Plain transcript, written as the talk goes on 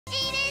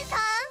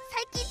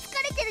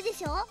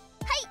しょ。はい、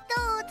ど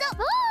うぞ。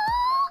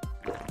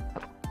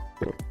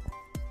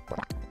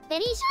デ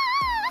リシャ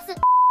ー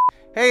ス。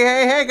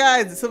 Hey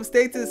guys, it's Some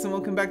Status and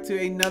welcome back to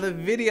another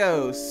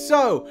video.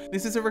 So,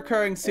 this is a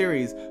recurring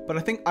series, but I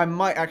think I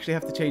might actually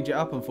have to change it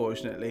up,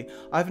 unfortunately.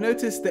 I've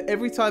noticed that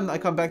every time that I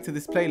come back to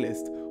this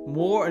playlist,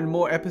 more and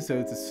more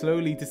episodes are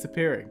slowly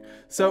disappearing.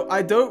 So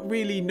I don't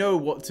really know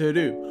what to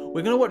do.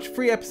 We're going to watch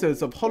 3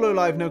 episodes of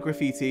Hololive No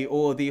Graffiti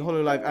or the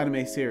Hololive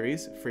anime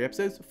series. 3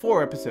 episodes?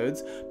 4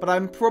 episodes. But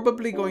I'm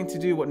probably going to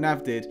do what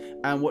Nav did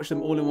and watch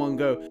them all in one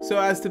go, so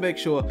as to make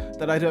sure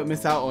that I don't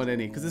miss out on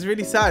any. Because it's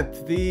really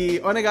sad.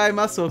 The Onegai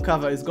Muscle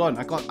cover is gone.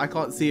 I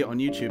can't see it on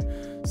YouTube.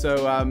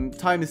 So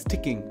time is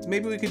ticking.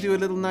 Maybe we could do a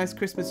little nice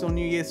Christmas or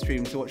New Year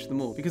stream to watch them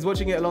all, because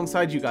watching it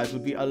alongside you guys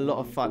would be a lot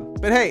of fun.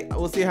 But hey,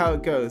 we'll see how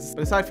it goes.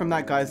 But aside from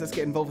that, guys, let's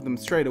get involved with them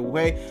straight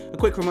away. A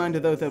quick reminder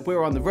though that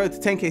we're on the road to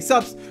 10k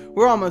subs.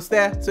 We're almost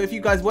there. So if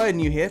you guys were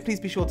new here, please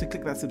be sure to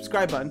click that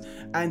subscribe button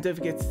and don't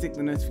forget to tick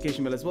the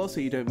notification bell as well,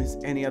 so you don't miss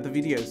any other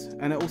videos.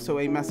 And also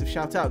a massive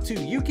shout out to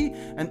Yuki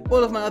and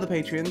all of my other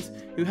Patreons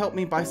who help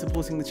me by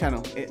supporting the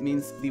channel. It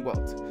means the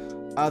world.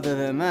 Other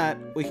than that,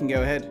 we can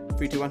go ahead.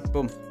 3, 2, 1,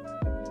 boom.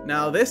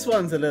 Now this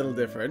one's a little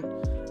different.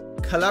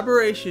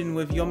 Collaboration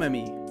with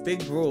Yomemi.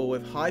 Big brawl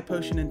with high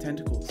potion and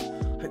tentacles.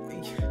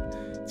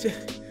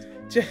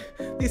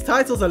 These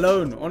titles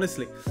alone,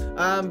 honestly.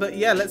 But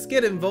yeah, let's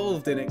get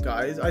involved in it,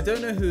 guys. I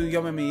don't know who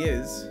Yomemi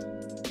is.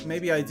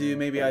 Maybe I do,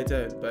 maybe I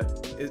don't,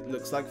 but it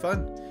looks like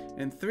fun.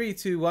 In 3,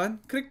 2, 1,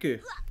 Kriku.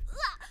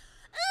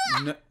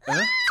 Nerve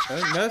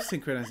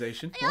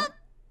synchronization. What?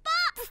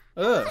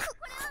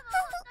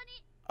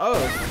 Oh.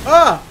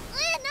 Ah!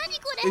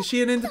 Is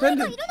she an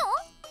independent?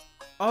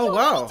 Oh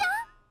wow.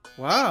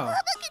 Wow.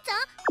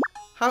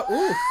 How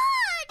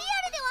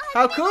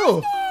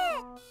cool.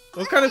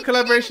 What kind of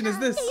collaboration is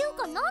this?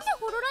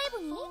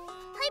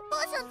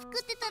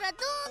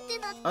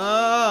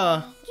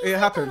 Ah, it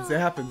happens, it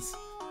happens.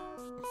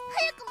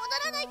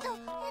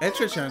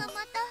 Etra-chan.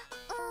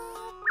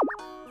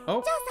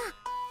 Oh.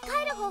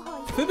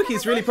 Fubuki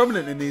is really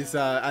prominent in these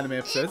anime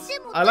episodes.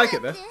 I like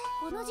it though.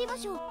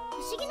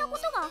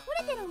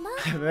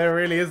 There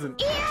really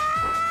isn't.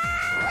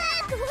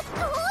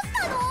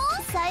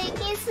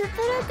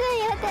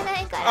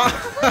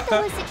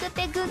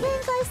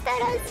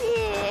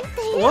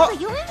 What?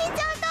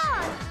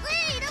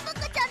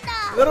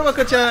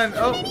 Little-Mako-chan!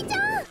 Oh.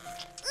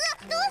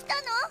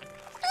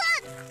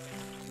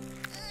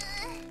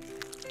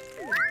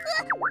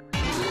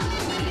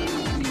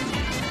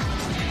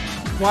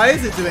 Why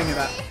is it doing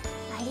that?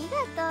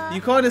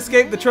 You can't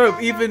escape the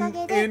trope even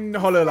in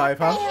Hololive,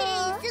 huh?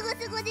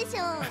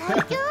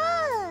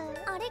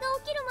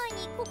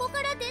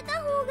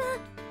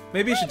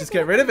 Maybe you should just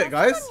get rid of it,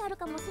 guys.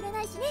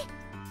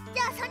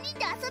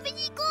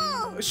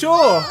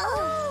 Sure.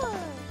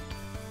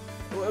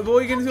 What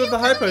are you going to do with the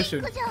high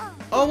potion?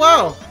 Oh,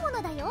 wow.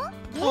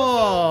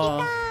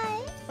 Oh.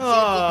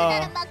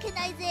 Oh.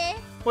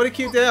 What a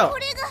cute day out.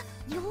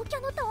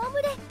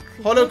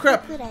 Holo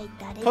crep.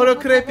 Holo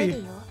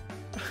creepy.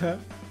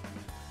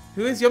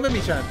 Who is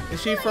Yomemi-chan? Is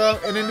she from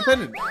an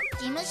independent?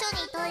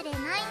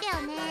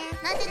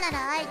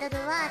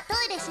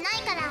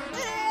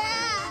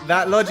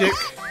 That logic.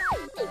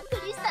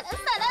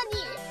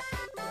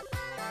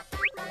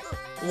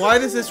 Why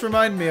does this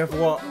remind me of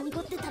what?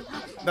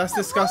 That's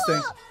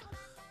disgusting.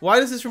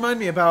 Why does this remind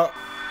me about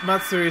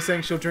Matsuri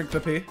saying she'll drink the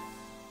pee?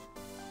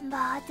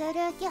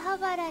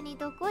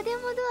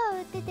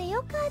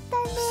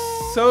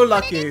 So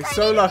lucky,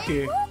 so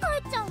lucky.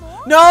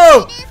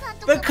 No!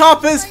 The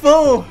cup is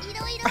full!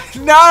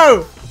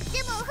 No!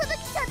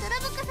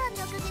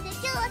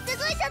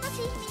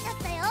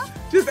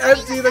 Just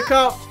empty the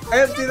cup!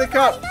 Empty the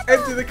cup!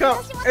 Empty the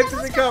cup! Empty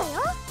the cup!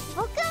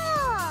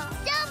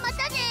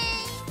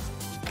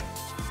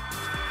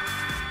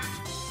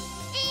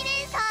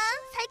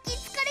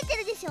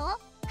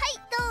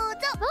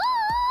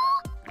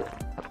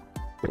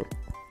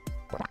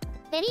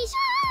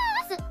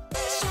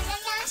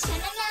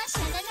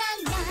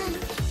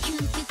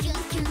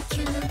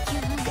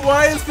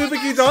 Why is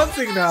Fubuki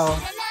dancing now?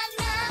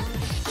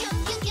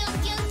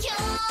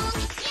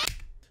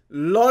 A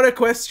lot of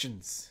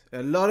questions,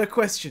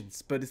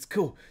 but it's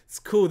cool. It's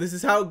cool. This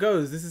is how it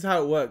goes. This is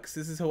how it works.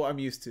 This is what I'm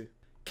used to.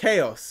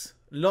 Chaos.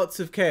 Lots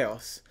of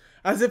chaos.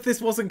 As if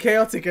this wasn't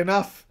chaotic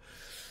enough.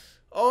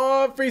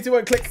 Oh, 3, 2,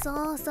 1, click.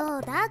 Oh,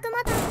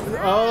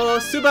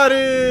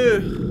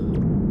 Subaru.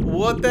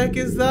 What the heck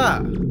is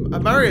that? A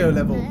Mario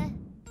level.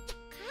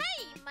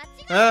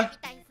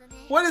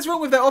 What is wrong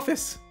with their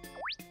office?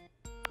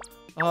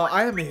 Oh,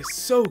 Ayame is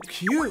so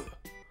cute.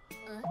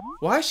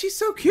 Why is she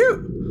so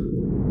cute?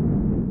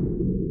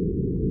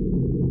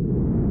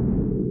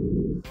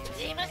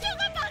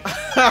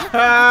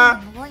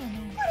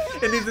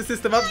 It needs a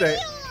system update.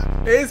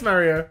 It is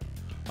Mario.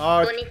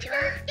 Oh,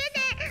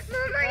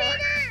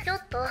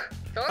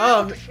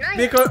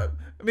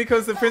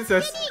 Miko's the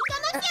princess.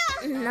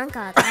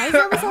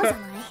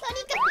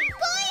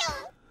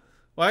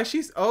 Why is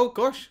she? Oh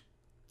gosh.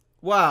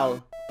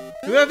 Wow.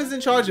 Whoever's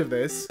in charge of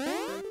this.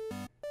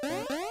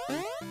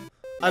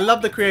 I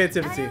love the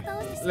creativity.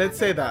 Let's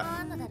say that. 道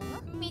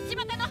端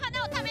の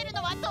花を食べる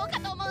のはどうか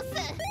と思うっす。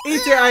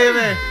 Eat it,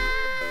 Ayame!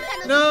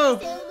 No!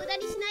 無駄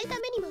にしないた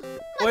めにも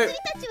Wait, 祭り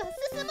たちは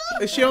進も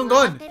う。 is Shion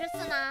gone? てるっす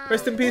な。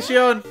 Rest in peace,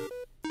 Shion!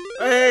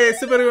 Hey,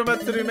 Subaru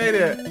Matsuri made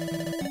it!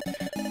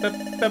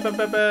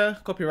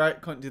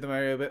 Copyright, can't do the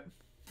Mario bit.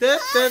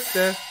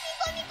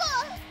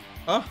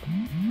 Oh?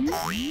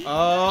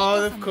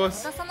 Oh, of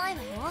course. 渡さない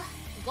わよ。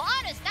ゴ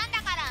ールしたん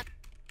だから。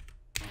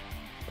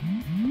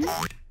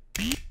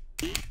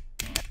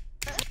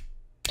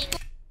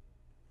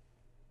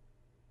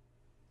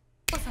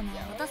お子様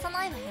は渡さ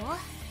ないわよ。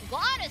ゴ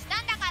ールした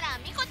んだから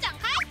ミコちゃん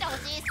帰ってほ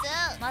しいっす。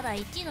まだ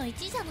1の1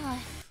じゃない。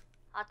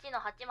8の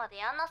8まで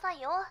やんなさ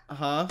いよ。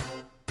Uh-huh.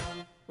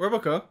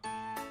 Roboco?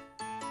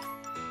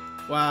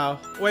 Wow.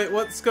 Wait,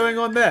 what's going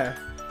on there?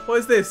 What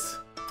is this?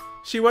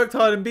 She worked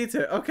hard and beat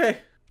it.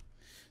 Okay.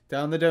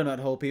 Down the donut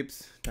hole,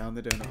 peeps. Down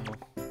the donut hole.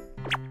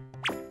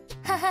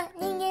 はは、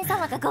人間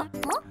様がご。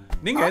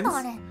 Ningans?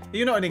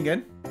 You're not a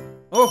Ningen.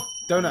 Oh,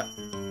 donut.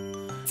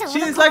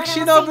 She's like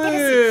Shinobu!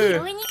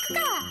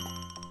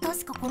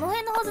 It's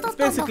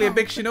basically a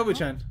big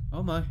Shinobu-chan.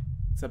 Oh my.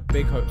 It's a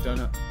big hot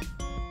donut.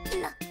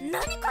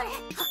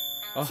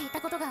 Oh.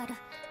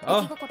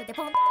 Oh.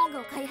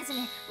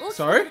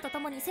 Sorry?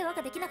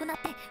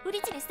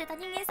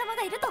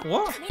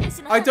 What?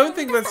 I don't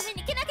think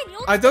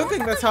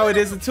that's how it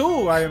is at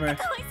all, Ayame.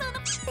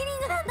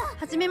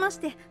 はじめまし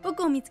て、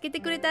僕を見つけ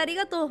てくれてあり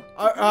がとう。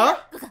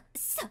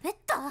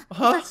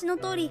私の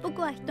通り、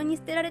僕は人に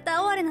捨てられ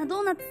た哀れな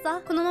ドーナツ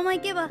さ。このまま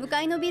行けば、向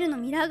かいのビルの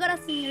ミラーガラ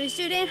スによる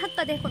修練発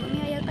火でこの身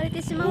は焼かれ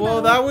てしまうだろ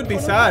う。Well, that would be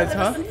sad,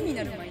 huh?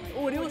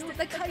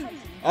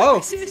 Oh,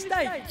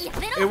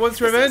 it wants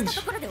revenge.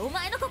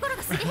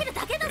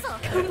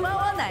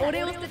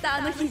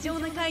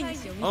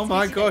 Oh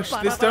my gosh,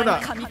 this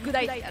donut's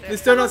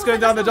going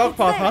down the dog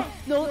path, huh?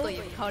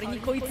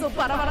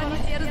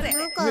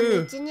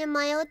 Who?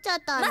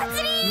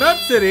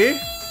 Matsuri?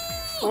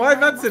 Why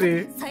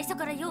Matsuri?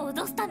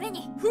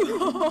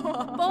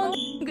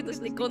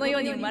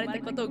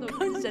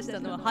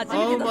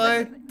 Oh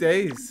my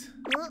days.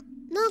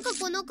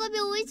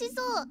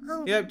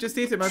 Yep, just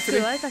eat it, Matsuri.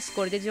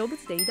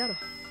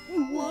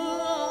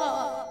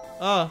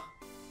 Ah,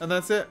 and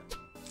that's it.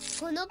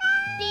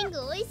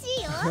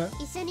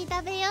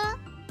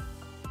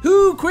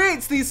 Who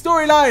creates these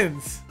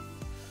storylines?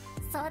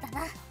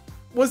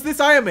 Was this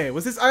Ayame?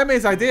 Was this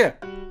Ayame's idea?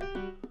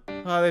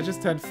 Oh, they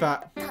just turned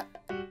fat.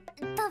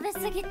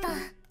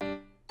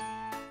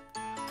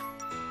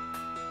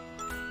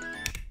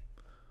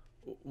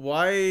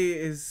 Why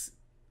is...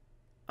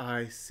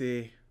 I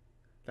see.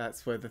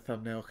 That's where the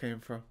thumbnail came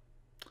from.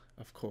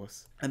 Of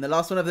course. And the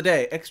last one of the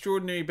day.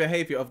 Extraordinary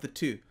behavior of the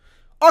two.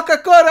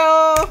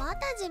 Okakoro!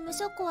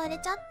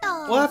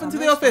 What happened to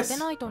the office?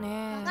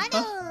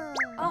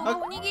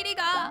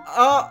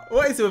 Huh?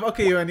 What is it with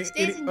Okayu and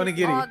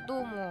Onigiri?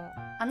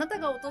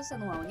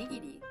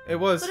 It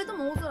was. Just the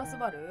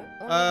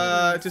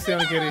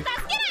Onigiri.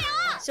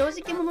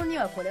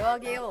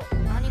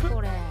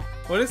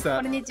 What is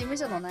that?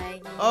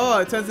 Oh,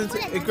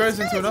 it grows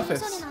into an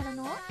office.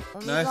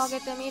 Nice.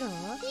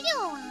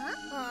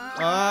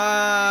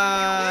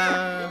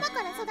 Ah.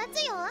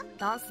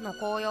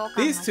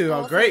 These two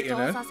are great, you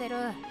know.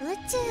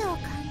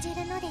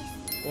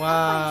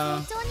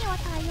 Wow.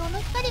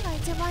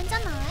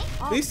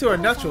 These two are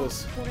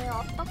naturals.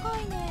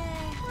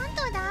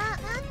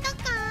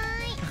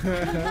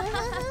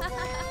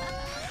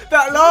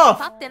 That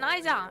laugh!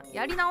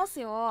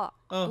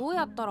 Oh.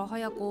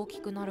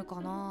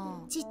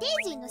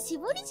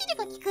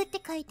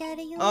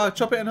 Oh,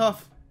 chop it in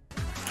half.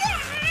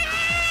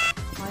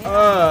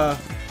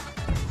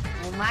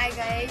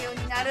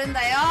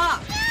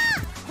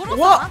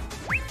 What?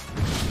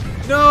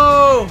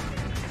 No!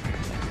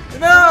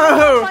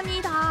 No!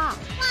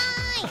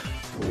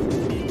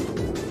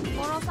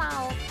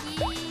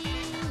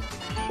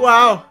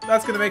 Wow,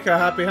 that's gonna make her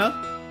happy, huh?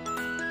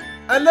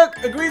 And look,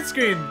 a green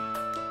screen!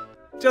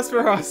 Just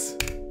for us.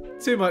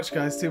 Too much,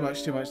 guys. Too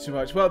much.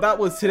 Well, that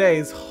was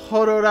today's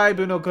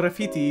Hororaibu no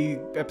Graffiti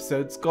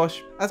episodes.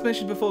 Gosh. As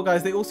mentioned before,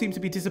 guys, they all seem to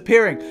be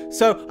disappearing.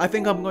 So I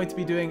think I'm going to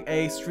be doing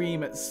a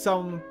stream at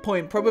some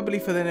point, probably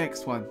for the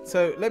next one.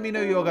 So let me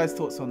know your guys'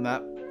 thoughts on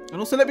that. And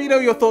also let me know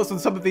your thoughts on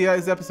some of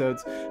these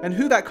episodes. And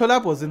who that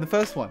collab was in the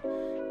first one.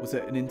 Was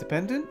it an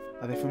independent?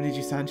 Are they from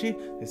Niji-Sanji?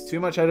 There's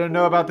too much I don't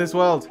know about this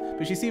world.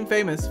 But she seemed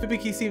famous.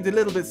 Fubuki seemed a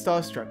little bit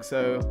starstruck,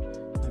 so...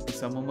 might be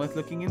someone worth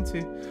looking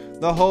into.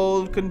 The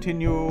whole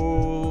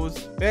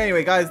continues. But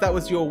anyway, guys, that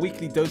was your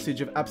weekly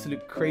dosage of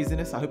absolute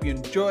craziness. I hope you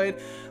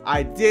enjoyed.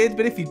 I did,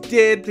 but if you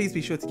did, please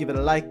be sure to give it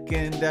a like.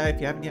 And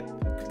if you haven't yet,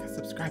 click that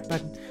subscribe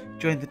button.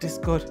 Join the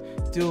Discord.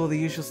 Do all the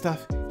usual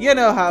stuff. You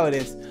know how it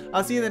is.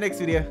 I'll see you in the next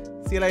video.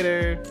 See you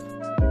later.